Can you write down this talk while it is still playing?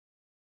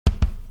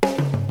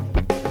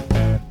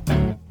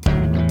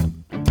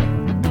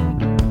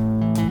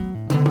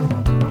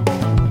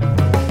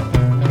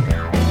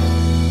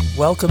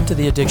Welcome to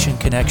the Addiction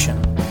Connection.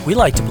 We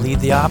like to believe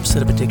the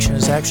opposite of addiction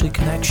is actually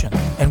connection,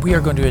 and we are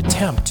going to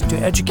attempt to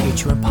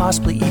educate you and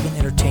possibly even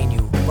entertain you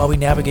while we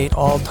navigate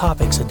all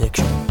topics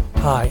addiction.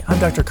 Hi, I'm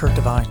Dr. Kurt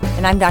Devine.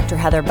 And I'm Dr.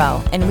 Heather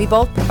Bell, and we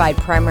both provide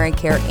primary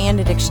care and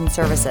addiction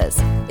services.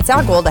 It's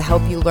our goal to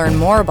help you learn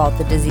more about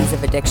the disease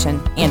of addiction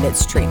and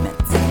its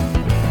treatments.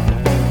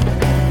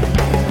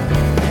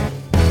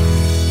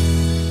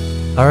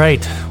 All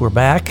right, we're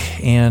back,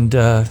 and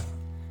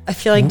I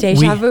feel like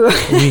deja vu.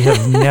 We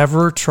have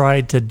never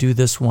tried to do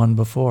this one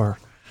before.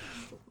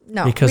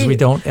 No. Because we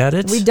don't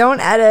edit? We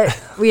don't edit.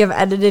 We have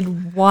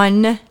edited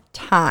one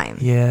time.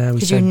 Yeah.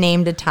 Because you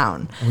named a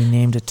town. We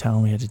named a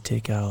town we had to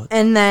take out.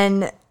 And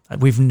then...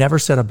 We've never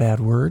said a bad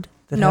word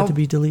that had to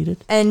be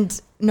deleted.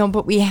 And no,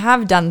 but we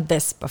have done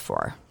this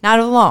before. Not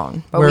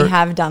alone, but we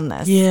have done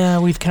this. Yeah,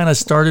 we've kind of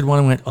started one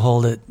and went,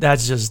 hold it.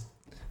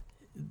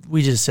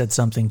 We just said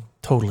something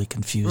totally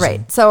confusing.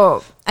 Right.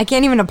 So I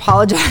can't even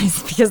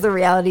apologize because the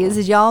reality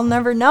is y'all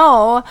never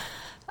know.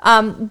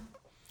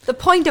 The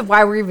point of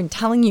why we're even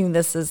telling you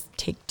this is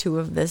take 2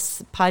 of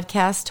this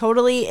podcast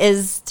totally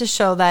is to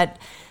show that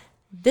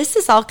this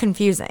is all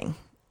confusing.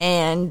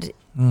 And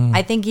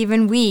I think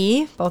even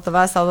we, both of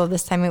us, although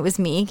this time it was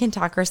me, can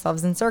talk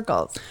ourselves in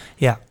circles.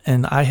 Yeah.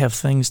 And I have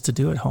things to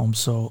do at home.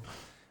 So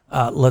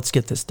let's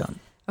get this done.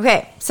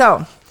 Okay.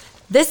 So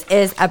this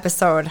is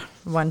episode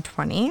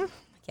 120.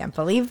 I can't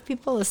believe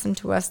people listen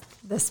to us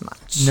this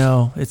much.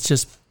 No, it's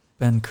just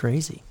been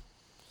crazy.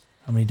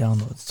 How many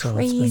downloads? So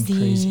crazy. It's been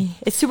crazy.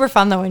 It's super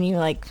fun though when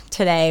you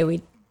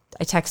today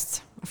I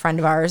text a friend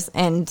of ours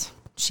and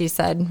she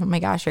said, "Oh my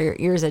gosh, are your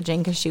ears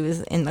itching?" Because she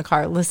was in the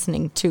car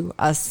listening to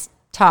us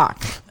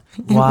talk.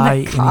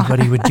 Why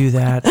anybody would do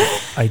that,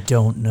 I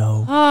don't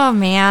know. Oh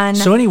man.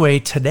 So anyway,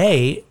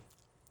 today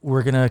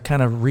we're gonna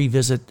kind of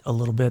revisit a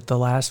little bit. The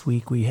last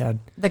week we had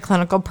the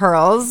clinical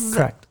pearls.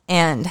 Correct.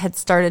 And had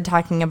started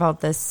talking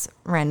about this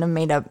random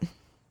made up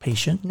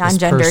patient,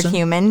 non-gender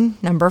human,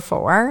 number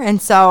 4.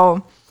 And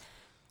so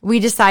we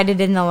decided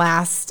in the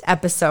last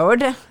episode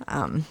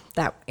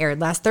that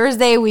aired last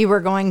Thursday, we were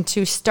going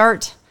to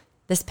start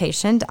this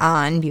patient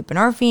on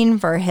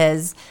buprenorphine for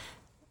his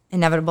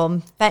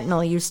inevitable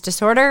fentanyl use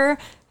disorder.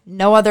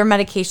 No other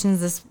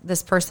medications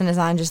this person is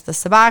on, just the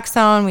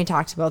Suboxone. We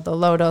talked about the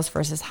low dose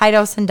versus high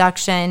dose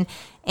induction.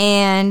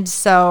 And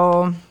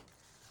so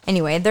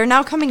anyway, they're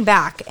now coming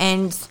back.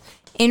 And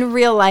in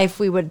real life,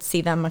 we would see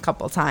them a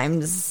couple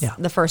times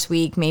the first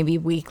week, maybe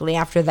weekly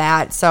after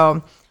that.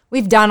 So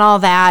we've done all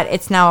that.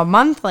 It's now a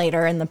month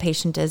later, and the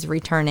patient is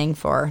returning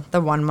for the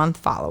 1-month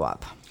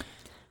follow-up.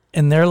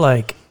 And they're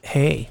like,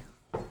 hey,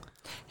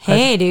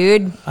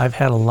 dude. I've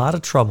had a lot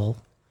of trouble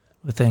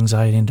with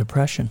anxiety and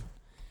depression,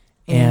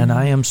 and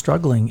I am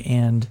struggling.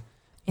 And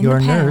your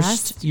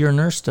nurse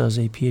does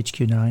a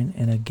PHQ-9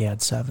 and a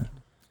GAD-7.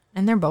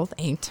 And they're both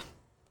 8.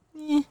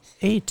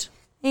 8.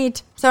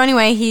 So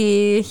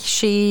anyway,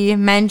 she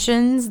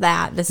mentions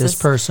that this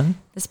person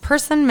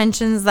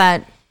mentions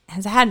that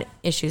has had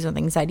issues with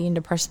anxiety and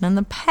depression in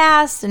the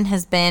past and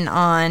has been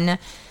on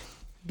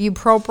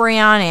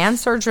bupropion and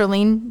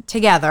sertraline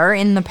together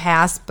in the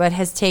past, but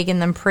has taken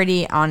them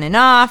pretty on and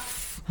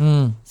off,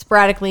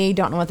 sporadically,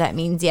 don't know what that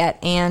means yet,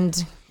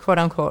 and quote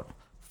unquote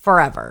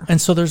forever. And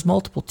so there's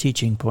multiple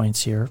teaching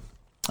points here.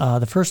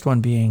 The first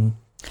one being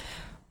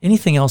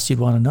anything else you'd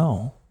want to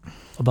know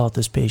about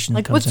this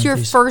patient. What's your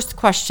first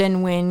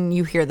question when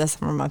you hear this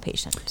from a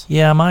patient?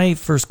 Yeah, my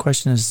first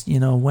question is,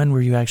 when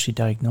were you actually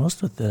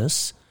diagnosed with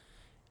this?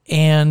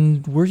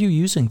 And were you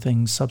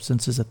using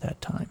substances at that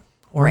time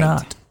or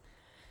not?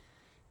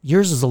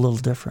 Yours is a little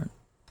different.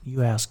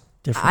 You asked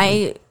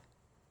differently.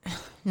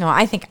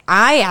 I think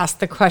I asked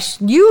the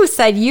question. You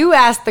said you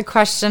asked the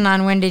question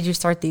on when did you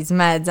start these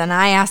meds, and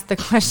I asked the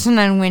question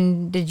on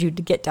when did you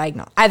get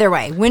diagnosed. Either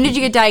way, when did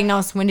you get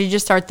diagnosed? When did you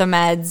start the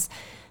meds?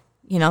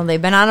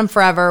 They've been on them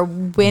forever.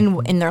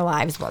 When in their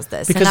lives was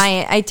this? And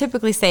I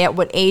typically say, at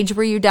what age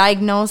were you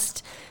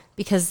diagnosed?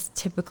 Because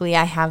typically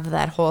I have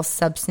that whole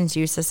substance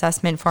use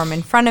assessment form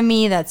in front of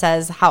me that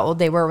says how old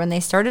they were when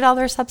they started all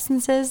their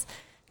substances,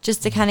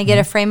 just to kind of get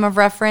a frame of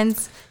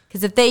reference.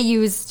 Because if they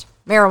used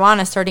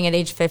marijuana starting at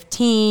age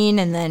 15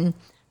 and then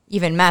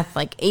even meth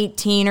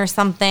 18 or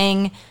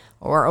something,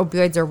 or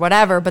opioids or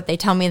whatever, but they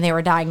tell me they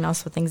were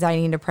diagnosed with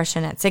anxiety and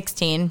depression at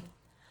 16,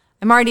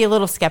 I'm already a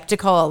little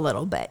skeptical a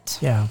little bit.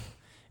 Yeah.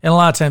 And a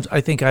lot of times,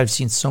 I think I've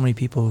seen so many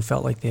people who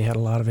felt like they had a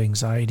lot of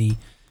anxiety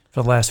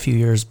for the last few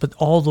years, but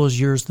all those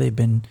years they've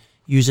been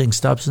using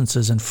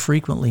substances and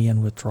frequently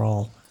in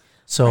withdrawal.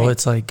 So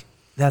it's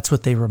that's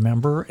what they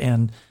remember.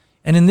 And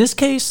in this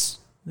case,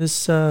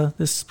 this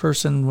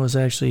person was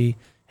actually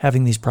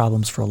having these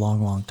problems for a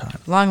long, long time.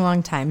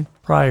 Long time.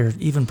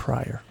 Even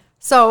prior.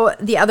 So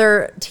the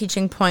other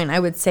teaching point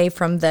I would say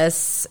from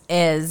this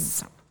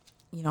is,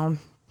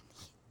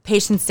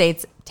 patient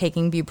states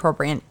taking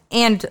bupropion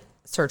and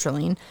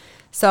sertraline.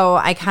 So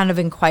I kind of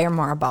inquire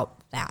more about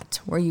that.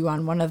 Were you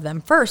on one of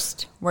them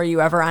first? Were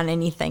you ever on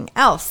anything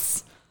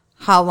else?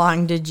 How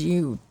long did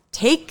you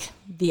take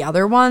the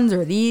other ones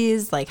or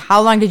these? Like,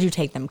 how long did you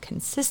take them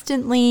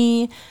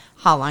consistently?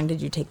 How long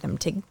did you take them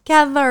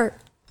together?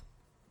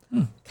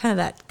 Kind of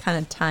that kind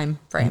of time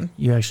frame.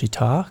 You actually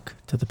talk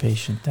to the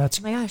patient. That's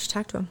oh my gosh,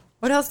 talk to him.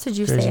 What else did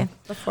you crazy. say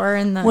before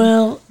in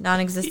the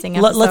non-existing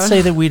episode? Let's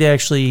say that we'd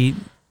actually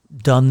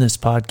done this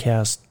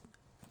podcast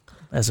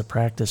as a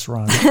practice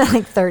run.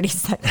 Like 30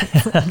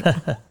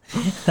 seconds.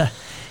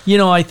 You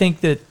know, I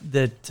think that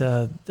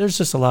there's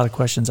just a lot of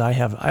questions I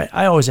have.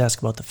 I always ask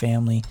about the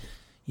family,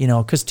 you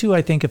know, because too,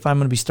 I think if I'm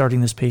going to be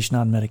starting this patient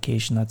on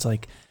medication, that's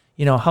like,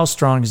 you know, how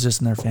strong is this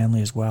in their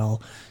family as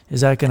well?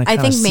 Is that going to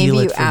kind of seal it for me? I think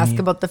maybe you ask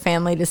about the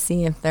family to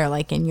see if they're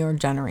like in your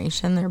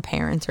generation, their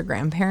parents or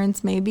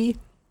grandparents maybe.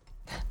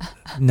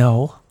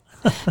 No.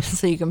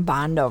 So you can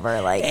bond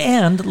over like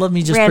and let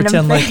me just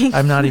pretend like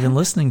I'm not even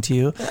listening to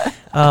you.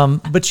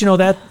 But you know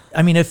that,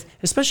 I mean,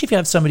 especially if you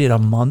have somebody at a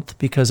month,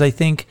 because I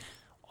think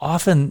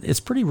often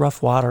it's pretty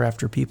rough water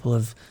after people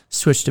have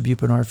switched to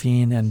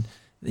buprenorphine, and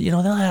you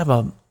know they'll have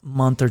a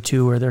month or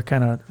two where they're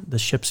kind of the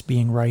ship's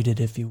being righted,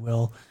 if you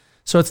will.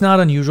 So it's not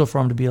unusual for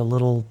them to be a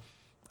little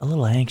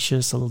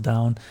anxious, a little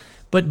down.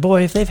 But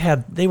boy, if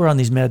they were on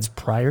these meds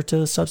prior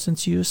to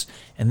substance use,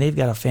 and they've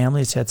got a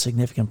family that's had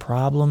significant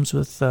problems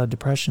with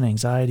depression,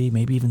 anxiety,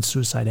 maybe even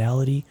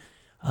suicidality,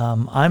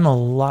 I'm a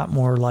lot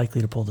more likely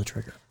to pull the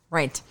trigger.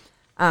 Right.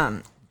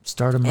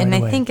 Start them right away. And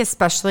I think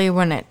especially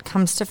when it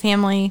comes to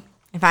family,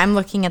 if I'm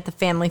looking at the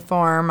family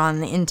form on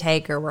the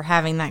intake or we're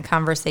having that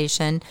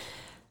conversation,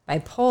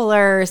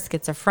 bipolar,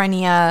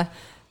 schizophrenia,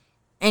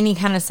 any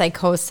kind of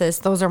psychosis,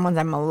 those are ones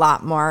I'm a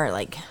lot more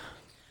like...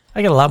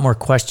 I get a lot more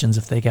questions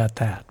if they got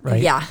that,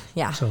 right?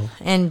 Yeah. So.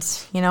 And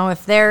you know,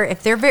 if they're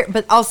very,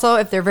 but also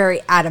if they're very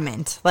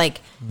adamant,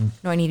 like,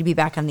 no, I need to be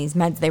back on these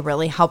meds. They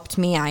really helped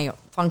me. I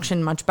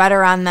functioned much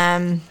better on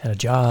them. Had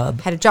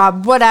a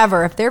job,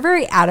 whatever. If they're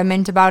very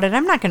adamant about it,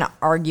 I'm not going to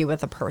argue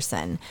with a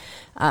person.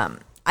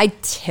 I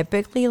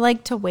typically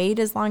like to wait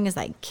as long as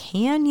I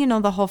can. You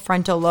know, the whole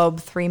frontal lobe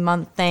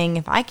 3-month thing.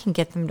 If I can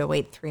get them to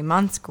wait 3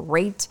 months,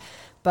 great.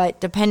 But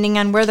depending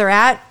on where they're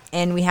at,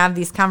 and we have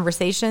these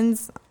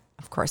conversations,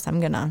 of course, I'm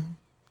going to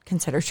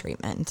consider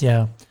treatment.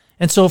 Yeah.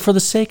 And so for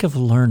the sake of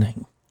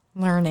learning,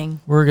 we're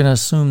going to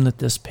assume that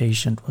this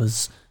patient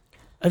was,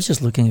 I was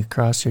just looking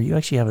across here. You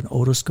actually have an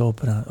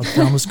otoscope and a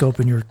ophthalmoscope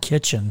in your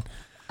kitchen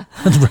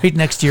right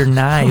next to your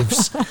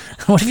knives.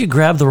 What if you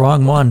grabbed the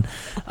wrong one?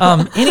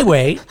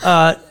 Anyway,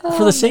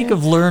 for the sake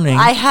of learning.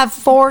 I have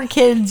 4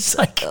 kids,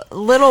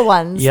 little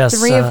ones, yes,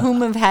 3 of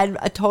whom have had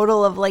a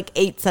total of like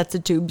 8 sets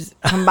of tubes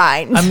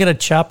combined. I'm going to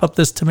chop up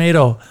this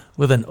tomato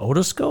with an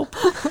otoscope?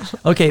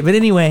 Okay, but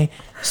anyway,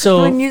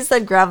 so... When you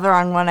said grab the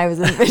wrong one, I was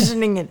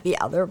envisioning it the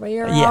other way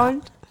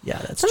around. Yeah,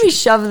 that's Let true. me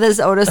shove this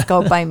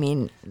otoscope, I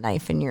mean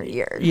knife in your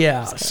ear.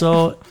 Yeah,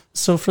 so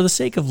for the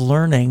sake of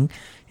learning,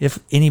 if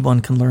anyone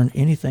can learn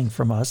anything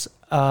from us,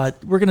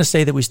 we're going to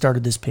say that we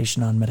started this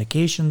patient on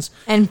medications.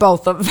 And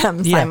both of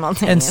them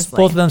simultaneously. And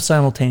both of them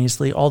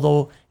simultaneously,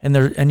 although,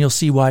 and you'll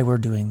see why we're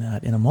doing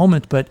that in a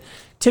moment, but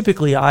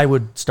typically I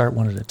would start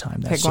one at a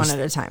time. Pick one at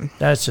a time.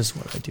 That's just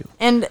what I do.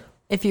 And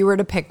if you were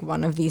to pick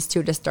one of these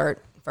 2 to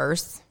start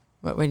first,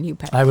 what would you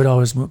pick? I would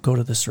always go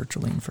to the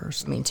sertraline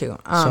first. Me too.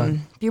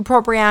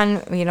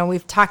 Bupropion, you know,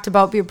 we've talked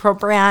about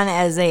bupropion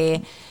as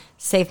a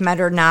safe med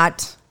or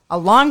not a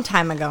long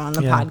time ago on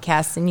the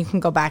podcast, and you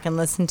can go back and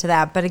listen to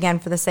that. But again,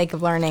 for the sake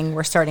of learning,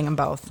 we're starting them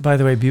both. By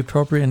the way,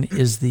 bupropion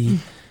is the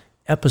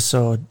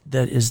episode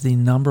that is the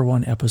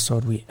 #1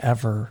 episode we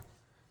ever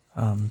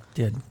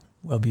did.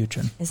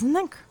 Wellbutrin. Isn't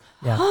that?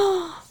 Yeah.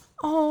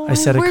 Oh, I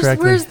said it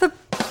correctly. Where's the?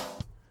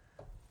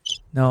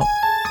 No.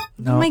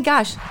 Oh my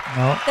gosh.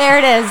 No. There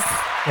it is.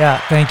 Yeah.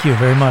 Thank you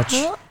very much.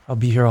 I'll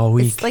be here all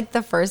week. It's like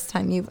the first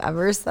time you've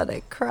ever said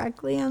it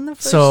correctly on the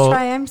first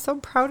try. I'm so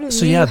proud of you.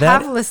 So yeah, you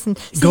have listened.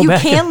 So you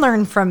can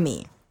learn from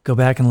me. Go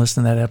back and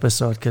listen to that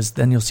episode, because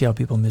then you'll see how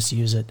people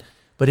misuse it.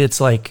 But it's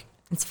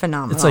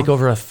phenomenal. It's like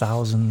over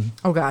 1,000.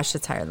 Oh gosh,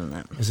 it's higher than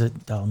that. Is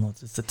it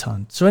downloads? It's a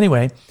ton. So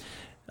anyway,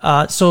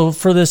 so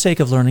for the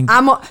sake of learning,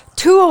 I'm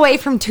 2 away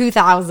from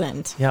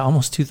 2,000. Yeah,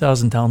 almost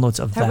 2,000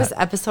 downloads of that. That was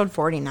episode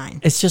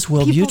 49. It's just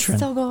Wellbutrin. People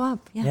still go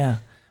up. Yeah.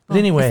 But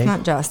anyway, it's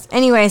not just.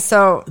 Anyway,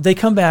 so they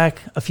come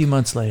back a few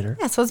months later.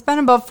 Yeah, so it's been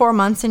about 4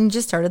 months, and you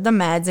just started the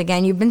meds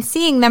again. You've been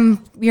seeing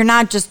them. You're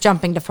not just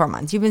jumping to 4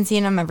 months. You've been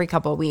seeing them every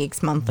couple of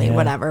weeks, monthly,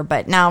 whatever.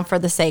 But now, for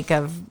the sake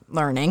of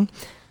learning,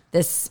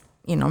 this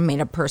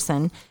made-up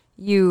person,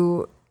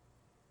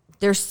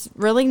 there's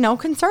really no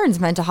concerns.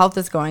 Mental health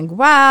is going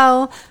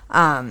well.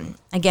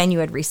 Again, you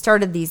had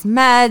restarted these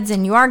meds,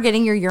 and you are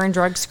getting your urine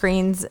drug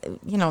screens,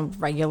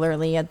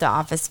 regularly at the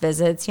office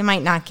visits. You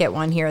might not get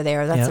one here or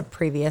there. That's a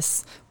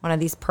previous one of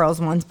these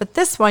Pearls ones. But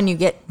this one you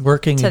get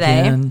working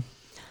today. Again.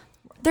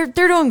 They're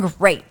doing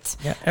great.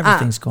 Yeah,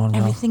 everything's going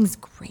well. Everything's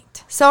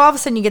great. So all of a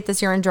sudden you get this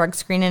urine drug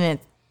screen, and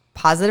it's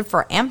positive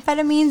for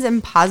amphetamines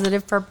and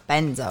positive for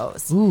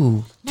benzos.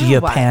 Ooh. Do you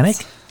panic,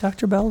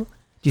 Dr. Bell?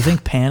 Do you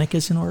think panic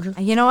is in order?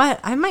 You know what?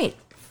 I might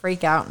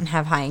freak out and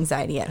have high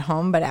anxiety at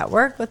home, but at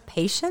work with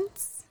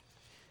patients,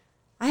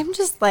 I'm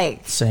just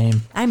like...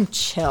 Same. I'm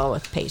chill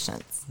with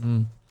patients.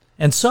 And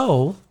And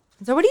so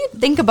what do you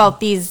think about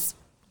these?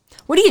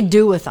 What do you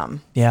do with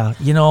them? Yeah,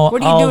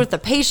 what do you do with the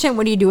patient?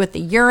 What do you do with the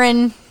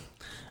urine?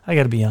 I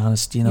got to be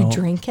honest, You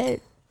drink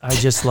it? I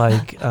just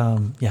like,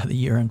 the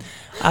urine.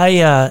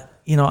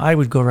 I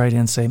would go right in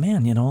and say,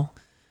 man,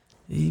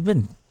 you've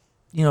been,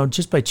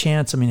 just by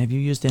chance, have you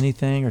used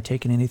anything or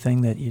taken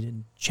anything that you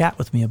didn't chat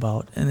with me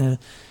about? And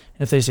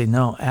if they say,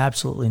 no,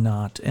 absolutely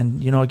not.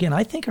 And, again,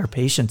 I think our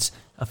patients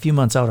a few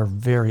months out are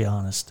very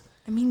honest.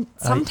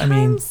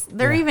 Sometimes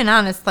they're even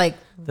honest, right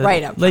up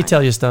front. They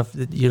tell you stuff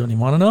that you don't even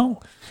want to know.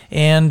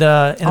 And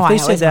if they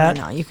say that,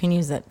 know. You can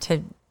use it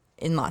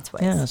in lots of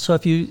ways. Yeah. So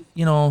if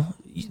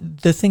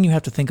the thing you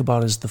have to think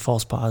about is the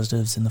false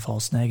positives and the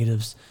false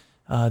negatives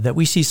that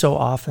we see so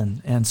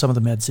often, and some of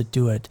the meds that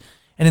do it.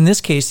 And in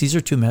this case, these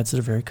are two meds that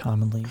are very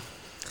commonly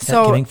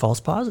giving false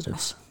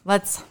positives.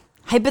 Let's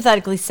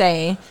hypothetically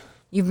say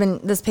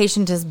this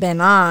patient has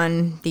been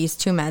on these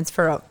two meds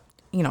for a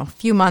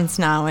few months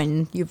now,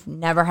 and you've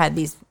never had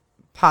these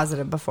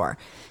positive before.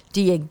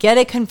 Do you get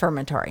a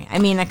confirmatory?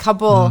 A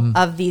couple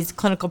of these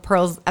Clinical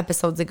Pearls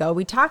episodes ago,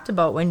 we talked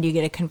about when do you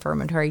get a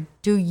confirmatory.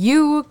 Do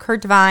you,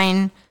 Kurt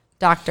Devine,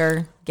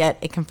 doctor, get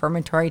a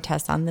confirmatory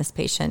test on this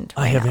patient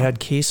right I have now? had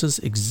cases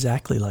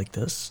exactly like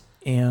this,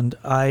 and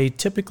I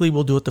typically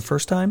will do it the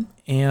first time.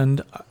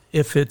 And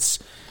if it's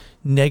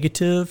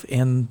negative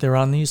and they're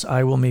on these,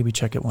 I will maybe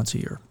check it once a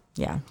year.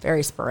 Yeah,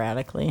 very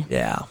sporadically.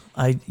 Yeah.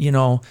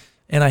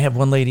 And I have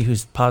one lady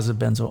who's positive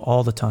benzo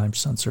all the time.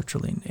 She's on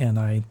sertraline, and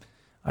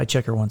I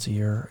check her once a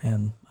year,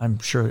 and I'm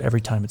sure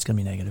every time it's going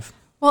to be negative.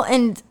 Well,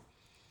 and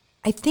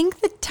I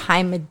think the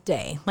time of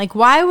day,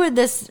 why would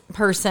this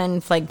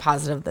person flag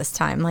positive this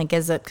time?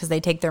 Is it because they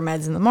take their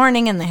meds in the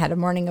morning and they had a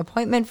morning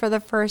appointment for the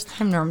first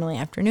time, normally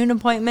afternoon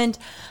appointment?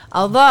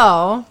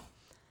 Although...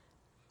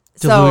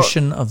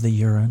 Dilution of the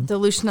urine.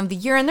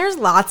 There's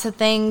lots of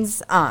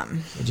things.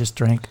 They just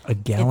drank a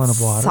gallon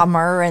of water.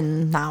 Summer,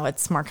 and now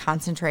it's more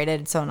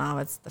concentrated. So now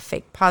it's the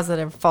fake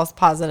positive, false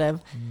positive.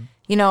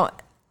 This.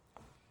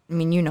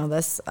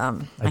 My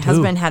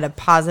husband had a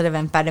positive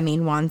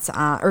amphetamine once,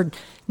 a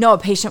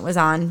patient was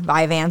on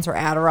Vyvanse or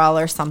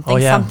Adderall or something. Oh,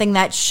 yeah. Something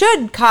that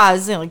should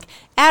cause,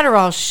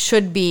 Adderall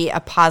should be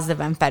a positive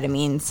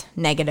amphetamines,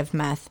 negative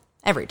meth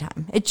every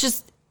time. It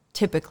just,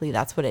 typically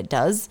that's what it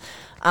does.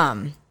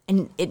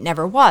 And it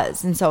never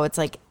was. And so it's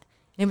it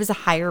was a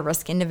higher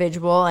risk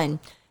individual, and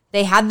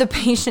they had the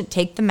patient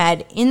take the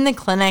med in the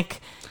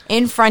clinic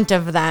in front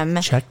of them.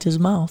 Checked his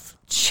mouth,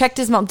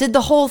 did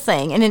the whole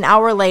thing. And an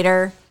hour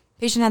later,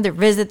 patient had their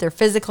visit, their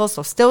physical,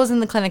 so still was in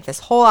the clinic this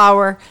whole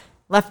hour,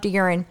 left a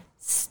urine,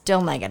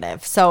 still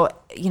negative. So,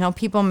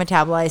 people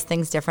metabolize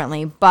things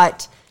differently,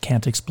 but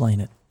can't explain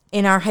it.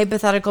 In our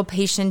hypothetical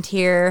patient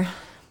here,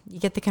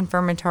 you get the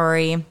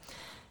confirmatory.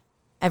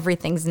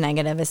 Everything's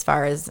negative as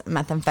far as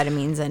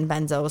methamphetamines and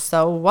benzo.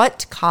 So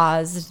what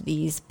caused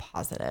these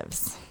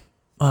positives?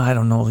 Well, I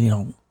don't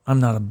know. I'm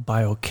not a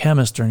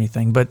biochemist or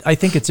anything, but I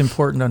think it's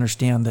important to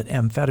understand that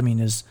amphetamine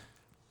is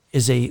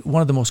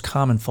one of the most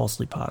common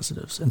falsely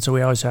positives. And so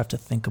we always have to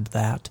think of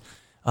that.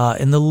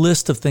 And the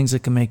list of things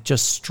that can make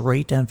just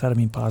straight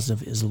amphetamine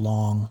positive is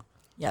long.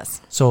 Yes.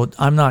 So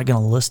I'm not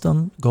going to list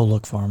them. Go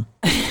look for them.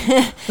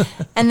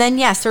 And then,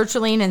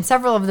 sertraline and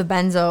several of the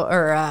benzo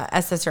or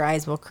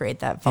SSRIs will create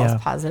that false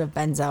positive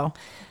benzo.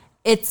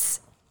 It's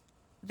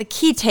the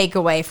key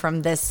takeaway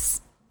from this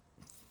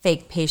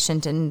fake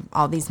patient and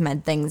all these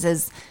med things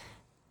is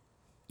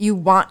you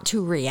want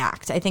to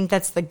react. I think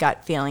that's the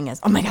gut feeling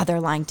is, oh my God,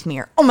 they're lying to me,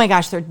 or oh my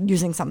gosh, they're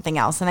using something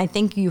else. And I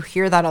think you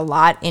hear that a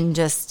lot in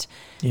just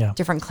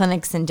different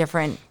clinics and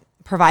different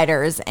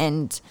providers.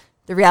 And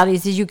the reality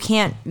is you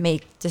can't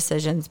make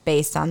decisions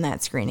based on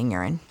that screening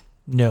urine.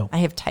 No. I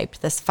have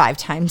typed this 5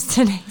 times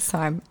today, so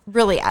I'm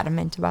really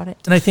adamant about it.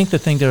 And I think the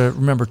thing to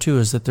remember, too,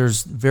 is that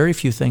there's very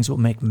few things that will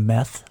make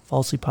meth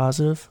falsely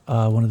positive.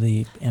 One of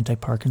the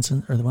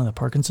anti-Parkinson, or one of the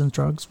Parkinson's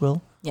drugs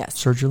will.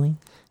 Yes. Sertraline.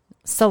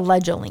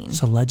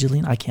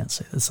 Sledgeline. I can't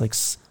say it. It's like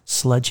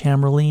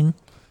sledgehammerline.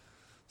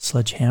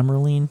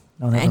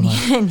 No, never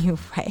mind.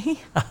 Anyway.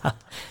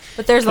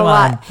 But there's a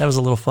lot. That was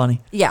a little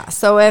funny. Yeah,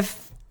 so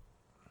if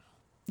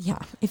your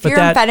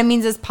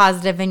amphetamines is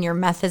positive and your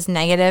meth is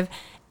negative,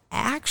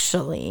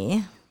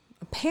 actually,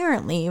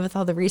 apparently, with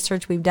all the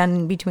research we've done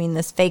in between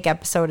this fake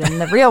episode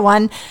and the real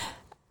one,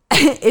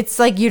 it's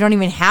you don't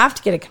even have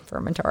to get a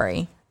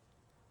confirmatory.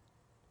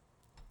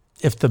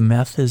 If the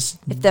meth is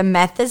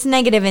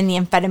negative and the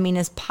amphetamine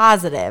is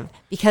positive,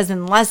 because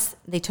unless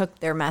they took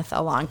their meth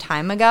a long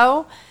time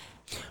ago.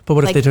 But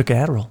what if they took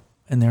Adderall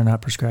and they're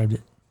not prescribed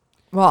it?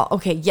 Well,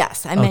 okay,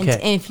 yes. I meant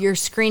if you're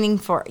screening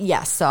for,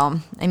 yes.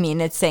 So,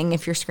 it's saying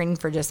if you're screening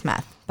for just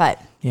meth.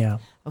 But,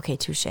 okay,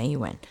 touche, you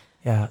win.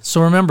 Yeah.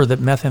 So remember that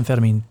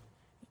methamphetamine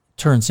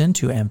turns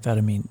into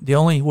amphetamine. The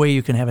only way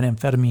you can have an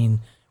amphetamine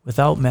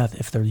without meth,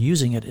 if they're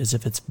using it, is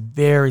if it's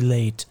very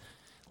late,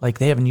 like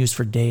they haven't used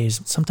for days.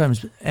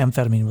 Sometimes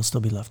amphetamine will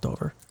still be left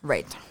over.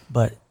 Right.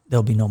 But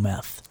there'll be no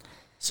meth.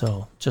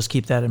 So just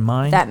keep that in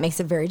mind. That makes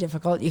it very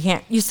difficult.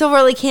 You still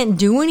really can't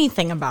do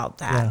anything about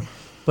that. Yeah.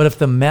 But if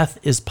the meth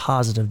is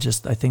positive,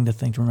 just I think the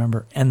thing to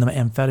remember, and the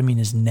amphetamine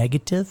is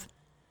negative,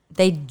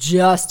 they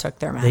just took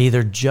their meth. They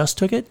either just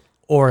took it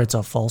or it's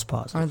a false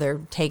positive. Or they're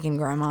taking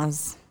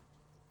grandma's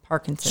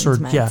Parkinson's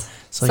meds. Yeah.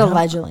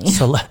 Sertraline.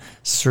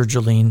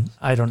 Sertraline.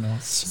 I don't know.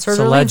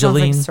 Sertraline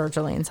sounds like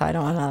sertraline, so I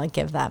don't want to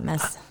give that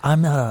mess.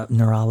 I'm not a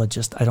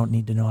neurologist. I don't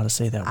need to know how to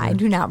say that word. I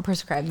do not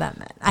prescribe that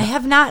med. I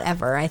have not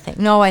ever, I think.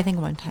 No, I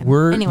think one time.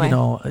 Anyway.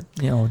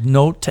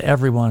 Note to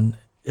everyone,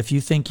 if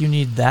you think you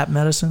need that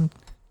medicine,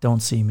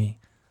 don't see me.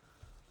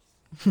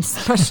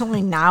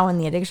 Especially now in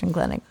the addiction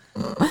clinic.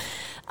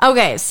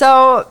 Okay,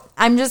 so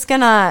I'm just going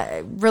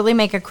to really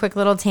make a quick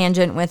little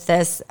tangent with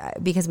this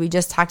because we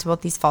just talked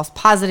about these false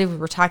positives. We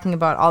were talking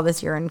about all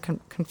this urine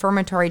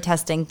confirmatory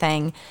testing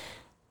thing.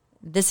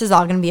 This is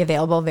all going to be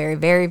available very,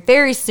 very,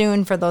 very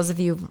soon. For those of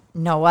you who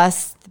know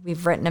us,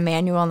 we've written a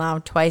manual now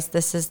twice.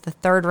 This is the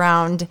third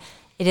round.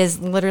 It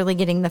is literally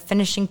getting the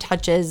finishing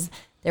touches.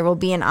 There will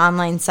be an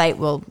online site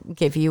we'll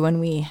give you when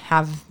we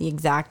have the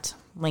exact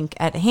link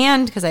at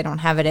hand because I don't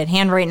have it at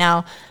hand right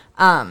now.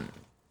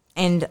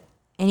 And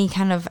any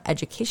kind of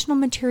educational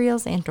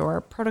materials and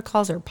or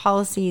protocols or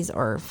policies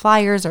or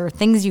flyers or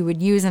things you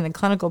would use in a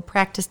clinical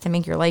practice to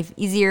make your life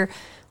easier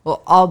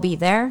will all be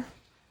there.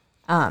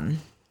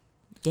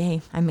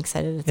 Yay, I'm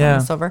excited it's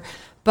almost over.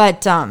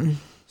 But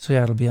so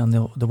yeah, it'll be on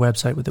the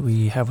website that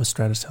we have with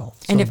Stratus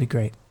Health. So it'll be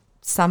great.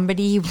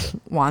 Somebody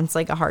wants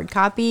like a hard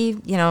copy,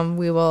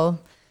 we will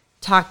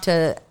talk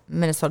to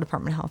Minnesota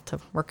Department of Health to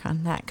work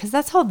on that because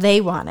that's how they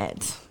want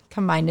it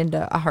combined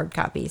into a hard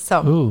copy.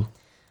 So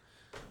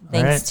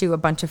thanks to a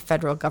bunch of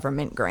federal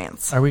government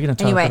grants. Are we going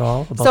to talk at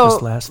all about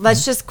this last thing?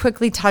 Let's just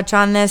quickly touch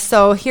on this.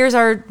 So here's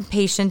our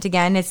patient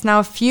again. It's now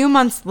a few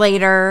months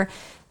later.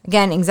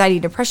 Again, anxiety,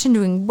 depression,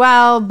 doing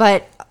well,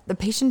 but the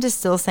patient is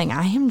still saying,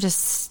 I am just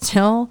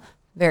still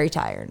very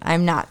tired.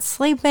 I'm not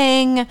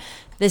sleeping.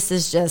 This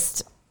is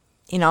just,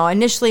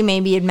 initially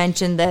maybe had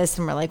mentioned this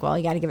and we're like, well,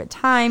 you got to give it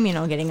time,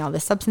 getting all the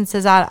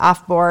substances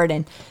off board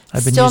and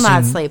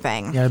not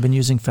sleeping. Yeah, I've been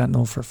using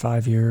fentanyl for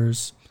 5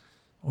 years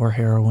or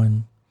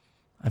heroin.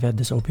 I've had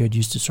this opioid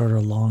use disorder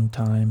a long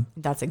time.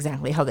 That's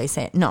exactly how they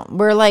say it. No,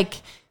 we're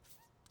like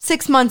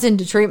 6 months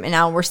into treatment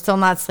now. We're still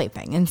not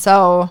sleeping. And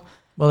so...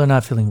 Well, they're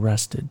not feeling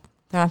rested.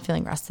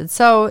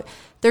 So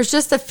there's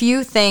just a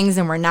few things,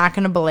 and we're not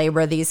going to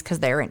belabor these because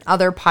they're in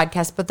other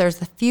podcasts, but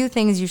there's a few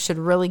things you should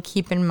really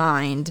keep in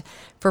mind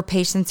for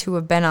patients who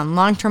have been on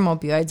long-term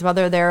opioids,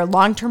 whether they're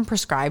long-term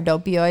prescribed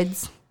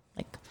opioids,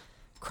 like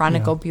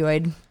chronic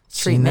opioid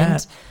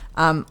treatment,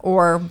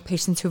 or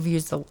patients who've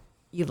used the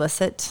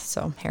illicit,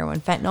 so heroin,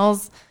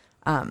 fentanyls.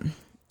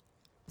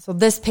 So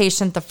this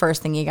patient, the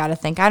first thing you got to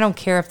think, I don't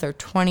care if they're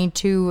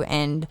 22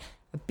 and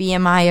a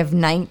BMI of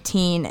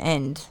 19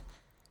 and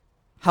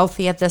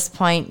healthy at this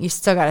point, you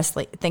still got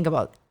to think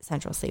about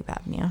central sleep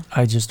apnea.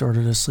 I just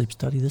ordered a sleep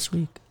study this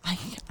week.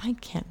 I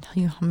can't tell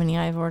you how many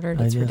I've ordered.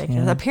 It's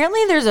ridiculous. Yeah.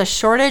 Apparently there's a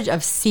shortage of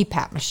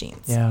CPAP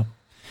machines. Yeah.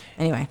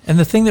 Anyway. And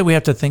the thing that we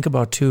have to think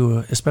about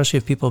too, especially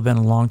if people have been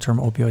on long-term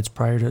opioids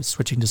prior to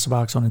switching to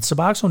Suboxone, and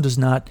Suboxone does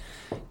not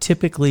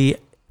typically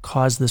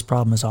cause this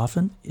problem as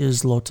often,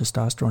 is low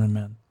testosterone in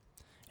men.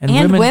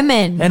 And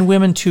women. And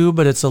women too,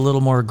 but it's a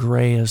little more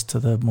gray as to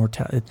the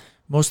mortality.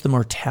 Most of the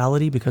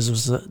mortality,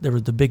 because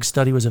the big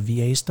study was a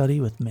VA study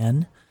with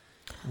men.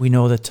 We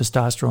know that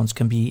testosterones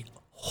can be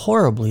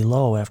horribly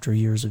low after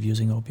years of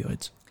using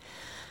opioids.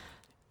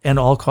 And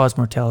all-cause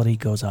mortality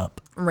goes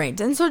up. Right.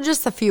 And so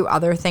just a few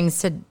other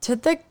things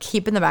to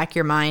keep in the back of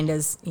your mind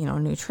is,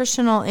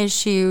 nutritional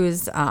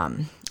issues,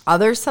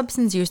 other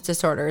substance use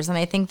disorders. And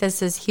I think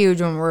this is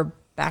huge when we're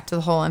back to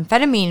the whole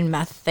amphetamine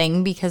meth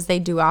thing because they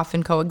do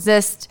often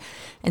coexist.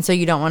 And so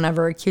you don't want to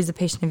ever accuse a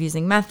patient of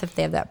using meth if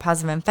they have that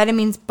positive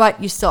amphetamines,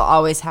 but you still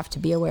always have to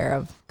be aware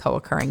of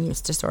co-occurring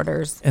use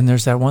disorders. And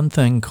there's that one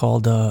thing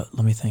called, a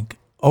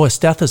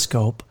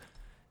stethoscope.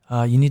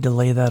 You need to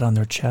lay that on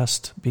their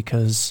chest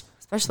because...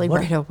 Especially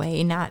right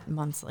away, not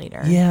months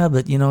later. Yeah,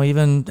 but,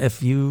 even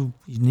if you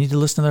need to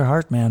listen to their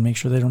heart, man, make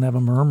sure they don't have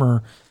a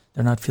murmur.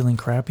 They're not feeling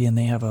crappy and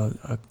they have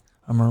a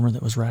murmur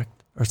that was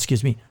wrecked. Or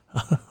excuse me.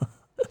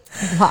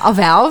 A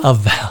valve? A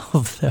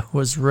valve that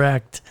was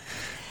wrecked.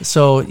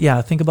 So,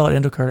 yeah, think about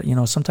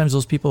endocarditis. Sometimes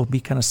those people will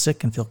be kind of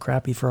sick and feel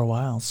crappy for a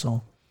while.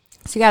 So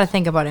you got to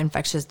think about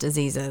infectious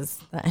diseases,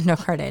 the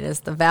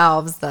endocarditis, the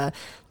valves, the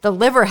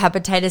liver,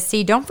 hepatitis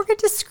C. Don't forget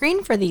to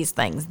screen for these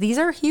things. These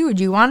are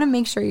huge. You want to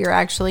make sure you're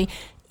actually,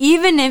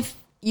 even if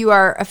you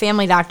are a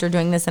family doctor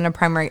doing this in a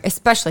primary,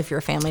 especially if you're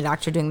a family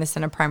doctor doing this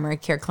in a primary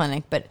care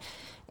clinic, but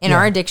in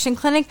our addiction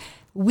clinic,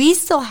 we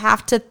still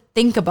have to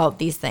think about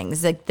these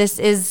things. Like this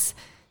is...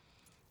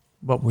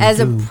 As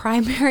a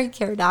primary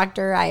care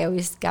doctor, I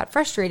always got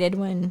frustrated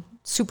when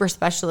super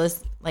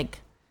specialists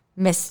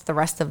miss the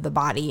rest of the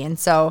body. And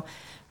so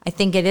I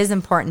think it is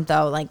important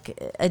though, like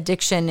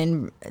addiction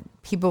and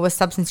people with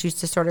substance use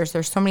disorders,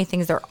 there's so many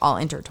things that are all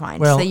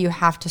intertwined. So you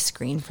have to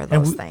screen for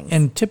those things.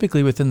 And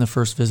typically within the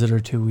first visit or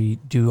two, we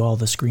do all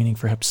the screening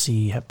for Hep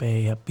C, Hep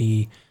A, Hep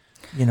B,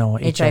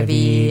 HIV.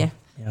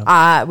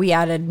 Yeah. We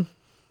added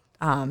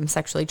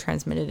sexually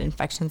transmitted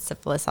infections,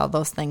 syphilis, all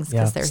those things,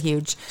 because they're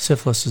huge.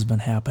 Syphilis has been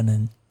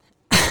happening.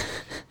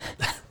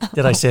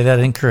 Did I say that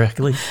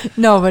incorrectly?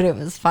 No, but it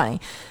was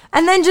funny.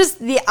 And then just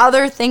the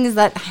other things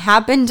that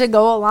happen to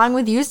go along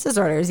with use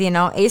disorders,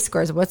 ACE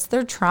scores. What's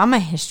their trauma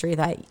history?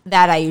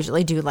 That I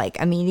usually do like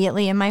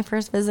immediately in my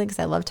first visit, because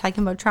I love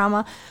talking about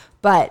trauma.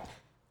 But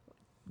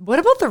what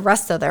about the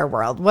rest of their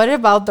world? What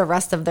about the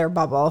rest of their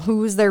bubble?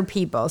 Who's their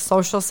people?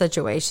 Social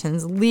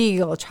situations,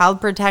 legal,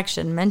 child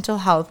protection, mental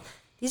health.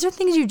 These are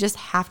things you just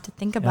have to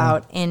think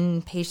about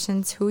in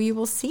patients who you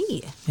will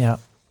see. Yeah.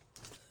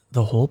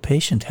 The whole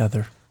patient,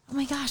 Heather. Oh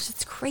my gosh,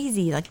 it's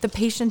crazy. Like the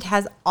patient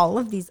has all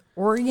of these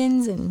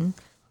organs and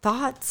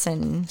thoughts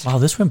and... Wow,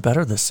 this went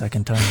better the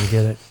second time we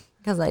did it.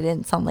 Because I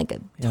didn't sound like a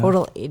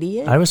total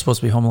idiot. I was supposed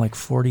to be home like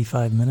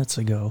 45 minutes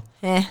ago.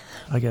 I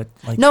got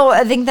like... No,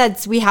 I think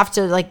we have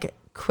to like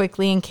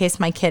quickly, in case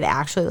my kid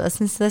actually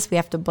listens to this, we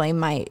have to blame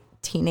my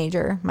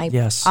teenager,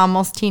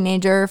 almost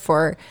teenager,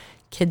 for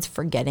kids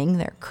forgetting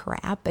their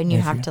crap, and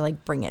you have to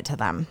like bring it to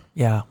them.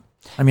 Yeah.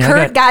 I mean,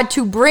 Kurt got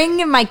to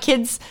bring my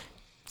kids'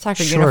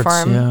 soccer shorts,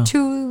 uniform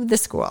to the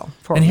school.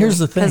 And here's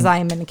the thing. Because I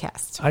am in a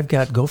cast. I've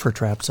got gopher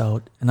traps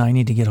out, and I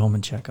need to get home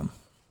and check them.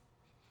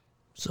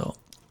 So...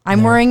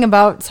 I'm worrying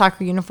about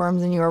soccer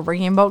uniforms, and you are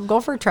worrying about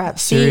gopher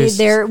traps.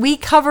 We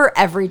cover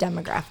every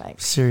demographic.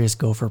 Serious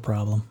gopher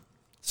problem.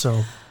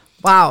 So,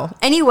 wow.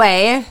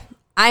 Anyway,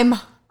 I'm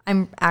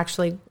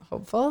actually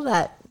hopeful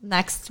that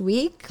next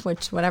week,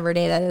 whatever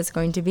day that is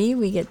going to be,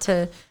 we get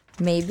to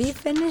maybe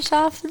finish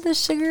off the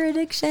sugar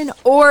addiction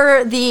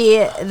or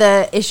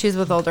the issues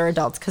with older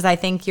adults, because I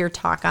think your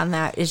talk on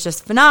that is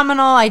just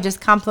phenomenal. I just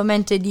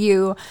complimented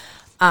you.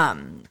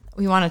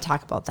 We want to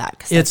talk about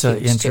that. It's an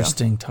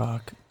interesting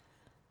talk.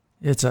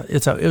 It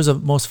was the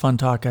most fun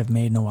talk I've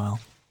made in a while.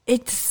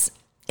 It's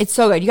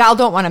so good. Y'all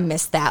don't want to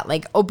miss that.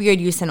 Like opioid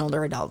use in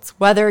older adults,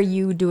 whether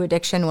you do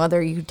addiction,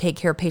 whether you take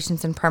care of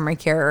patients in primary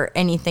care or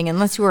anything,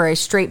 unless you are a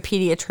straight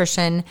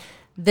pediatrician,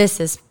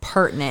 this is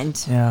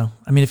pertinent. Yeah.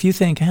 I mean, if you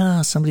think,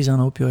 somebody's on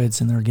opioids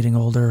and they're getting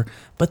older,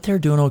 but they're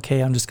doing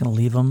okay, I'm just going to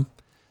leave them.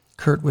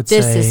 Kurt would say...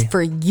 This is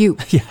for you.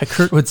 Yeah,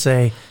 Kurt would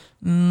say,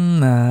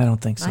 nah, I don't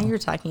think so. Now you're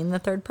talking in the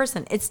third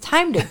person. It's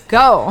time to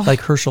go.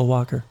 Like Herschel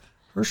Walker.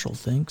 Herschel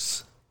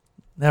thinks...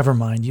 Never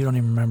mind. You don't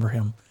even remember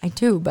him. I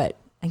do, but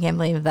I can't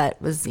believe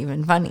that was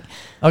even funny.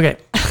 Okay.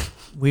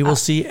 We will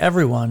see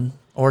everyone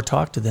or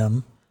talk to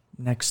them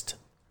next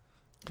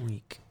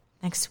week.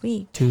 Next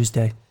week.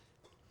 Tuesday.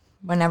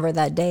 Whenever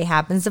that day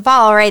happens to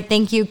fall. All right.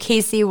 Thank you,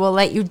 Casey. We'll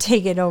let you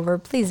take it over.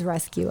 Please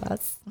rescue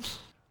us.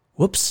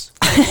 Whoops.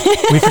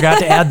 We forgot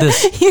to add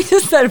this. You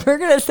just said, we're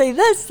going to say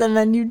this, and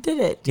then you did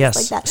it. Yes.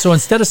 Like that. So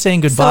instead of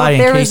saying goodbye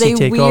and Casey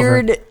take over. There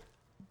is a weird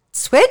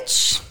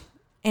switch.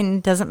 And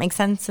it doesn't make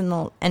sense in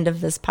the end of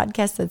this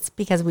podcast. It's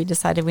because we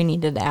decided we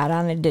needed to add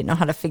on and didn't know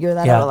how to figure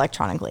that out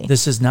electronically.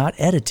 This is not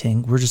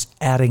editing. We're just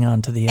adding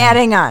on to the end.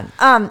 Adding on.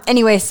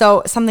 Anyway,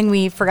 so something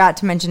we forgot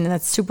to mention, and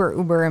that's super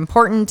uber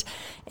important,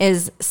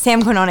 is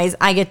Sam Quinones.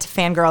 I get to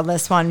fangirl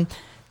this one.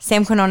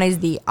 Sam Quinones,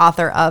 the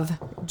author of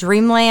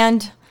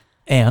Dreamland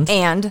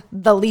and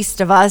The Least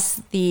of Us,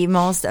 the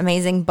most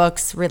amazing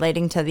books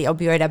relating to the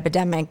opioid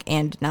epidemic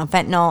and now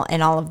fentanyl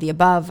and all of the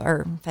above,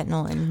 or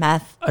fentanyl and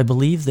meth. I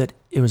believe that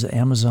it was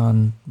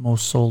Amazon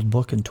most sold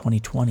book in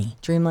 2020.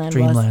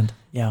 Dreamland.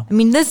 Yeah. I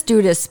mean, this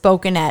dude has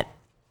spoken at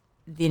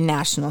the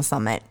National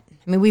Summit.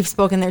 I mean, we've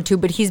spoken there too,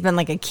 but he's been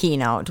like a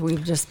keynote.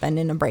 We've just been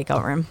in a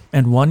breakout room.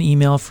 And one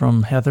email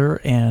from Heather,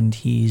 and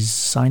he's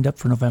signed up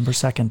for November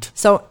 2nd.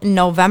 So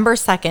November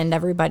 2nd,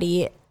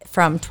 everybody,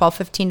 from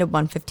 12:15 to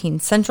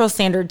 1:15 Central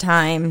Standard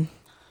Time.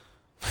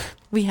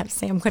 We have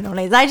Sam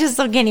Quinones. I just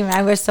still can't even.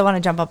 I still want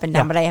to jump up and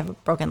down, but I have a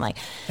broken leg.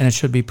 And it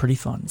should be pretty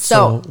fun.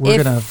 So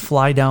we're going to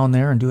fly down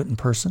there and do it in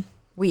person.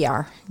 We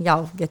are.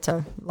 Y'all get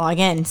to log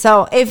in.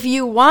 So if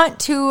you want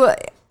to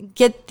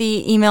get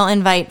the email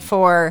invite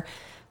for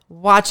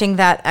watching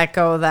that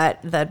Echo,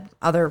 that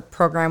other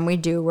program we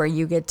do where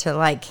you get to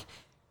like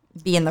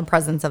be in the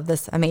presence of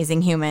this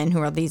amazing human who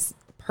are these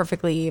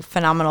perfectly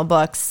phenomenal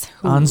books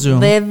who on Zoom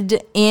lived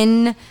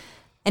in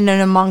and then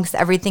amongst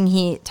everything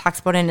he talks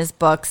about in his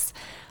books.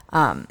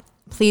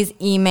 Please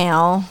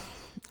email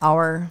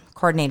our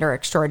coordinator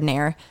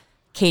extraordinaire,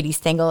 Katie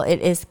Stengel.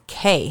 It is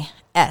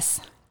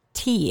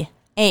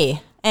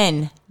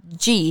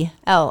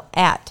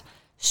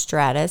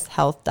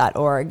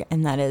KSTANGL@stratushealth.org,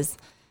 and that is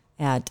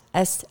at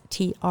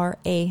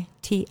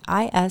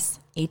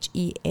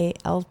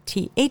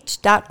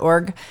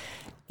STRATISHEALTH.org.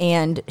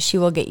 And she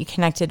will get you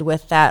connected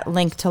with that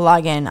link to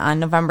log in on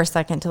November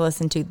 2nd to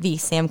listen to the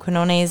Sam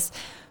Quinones.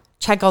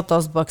 Check out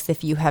those books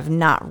if you have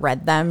not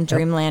read them,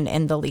 Dreamland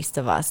and The Least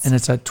of Us. And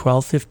it's at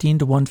 12:15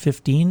 to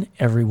 1:15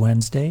 every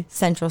Wednesday.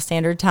 Central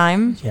Standard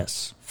Time.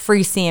 Yes.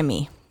 Free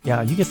CME.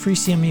 Yeah, you get free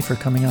CME for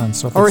coming on.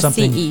 So if or it's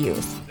something,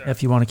 CEUs.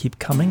 If you want to keep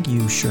coming,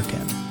 you sure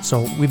can.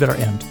 So we better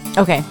end.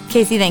 Okay.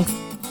 Casey, thanks.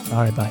 All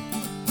right, bye.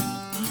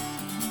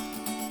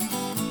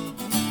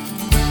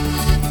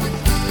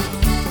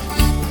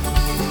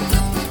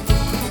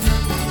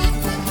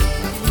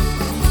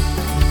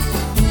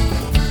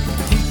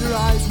 Keep your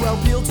eyes well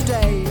barrel peeled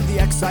today. The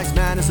excise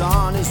man is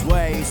on his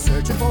way,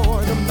 searching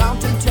for the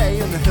mountain tay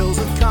in the hills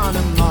of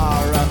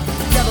Connemara.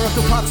 Gather up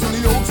the pots and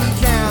the old tin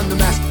can, the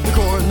mash, the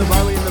corn, the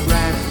barley, and the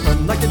bran.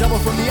 Run like the devil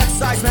from the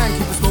excise man,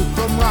 keep the smoke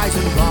from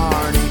rising,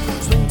 Barney.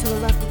 Swing to the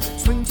left,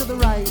 swing to the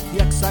right,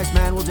 the excise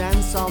man will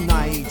dance all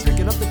night,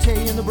 drinking up the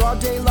tea in the broad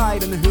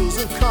daylight in the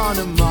hills of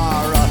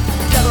Connemara.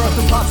 Gather up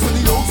the pots and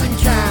the old tin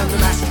can, the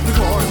mash, the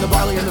corn, the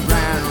barley, and the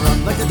bran.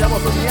 Run like the devil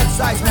from the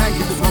excise man,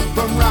 keep the smoke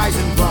from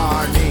rising,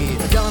 Barney.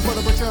 A gallon for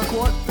the butcher, a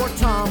quart for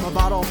Tom, a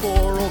bottle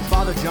for old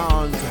Father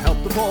John, to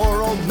help the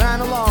poor old man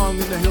along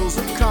in the hills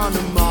of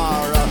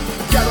Connemara.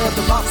 Gather up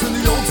the pots and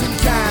the old tin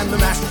can, the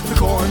mash, the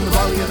corn, the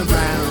barley, and the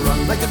bran.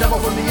 Run like the devil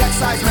from the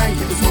excise man,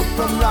 keep the smoke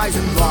from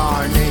rising,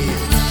 Barney.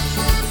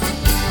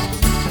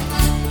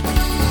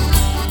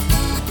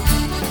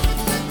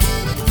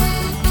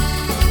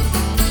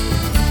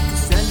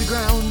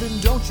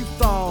 Don't you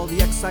fall,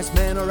 the excise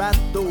men are at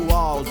the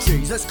wall.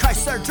 Jesus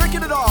Christ, they're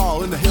drinking it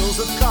all in the hills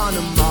of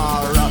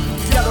Connemara.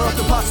 Gather up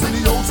the pots and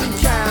the old tin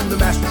can, the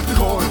mash, the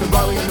corn, the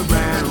barley, and the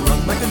bran.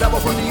 Run like the devil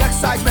from the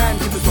excise man,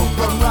 keep the smoke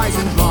from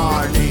rising.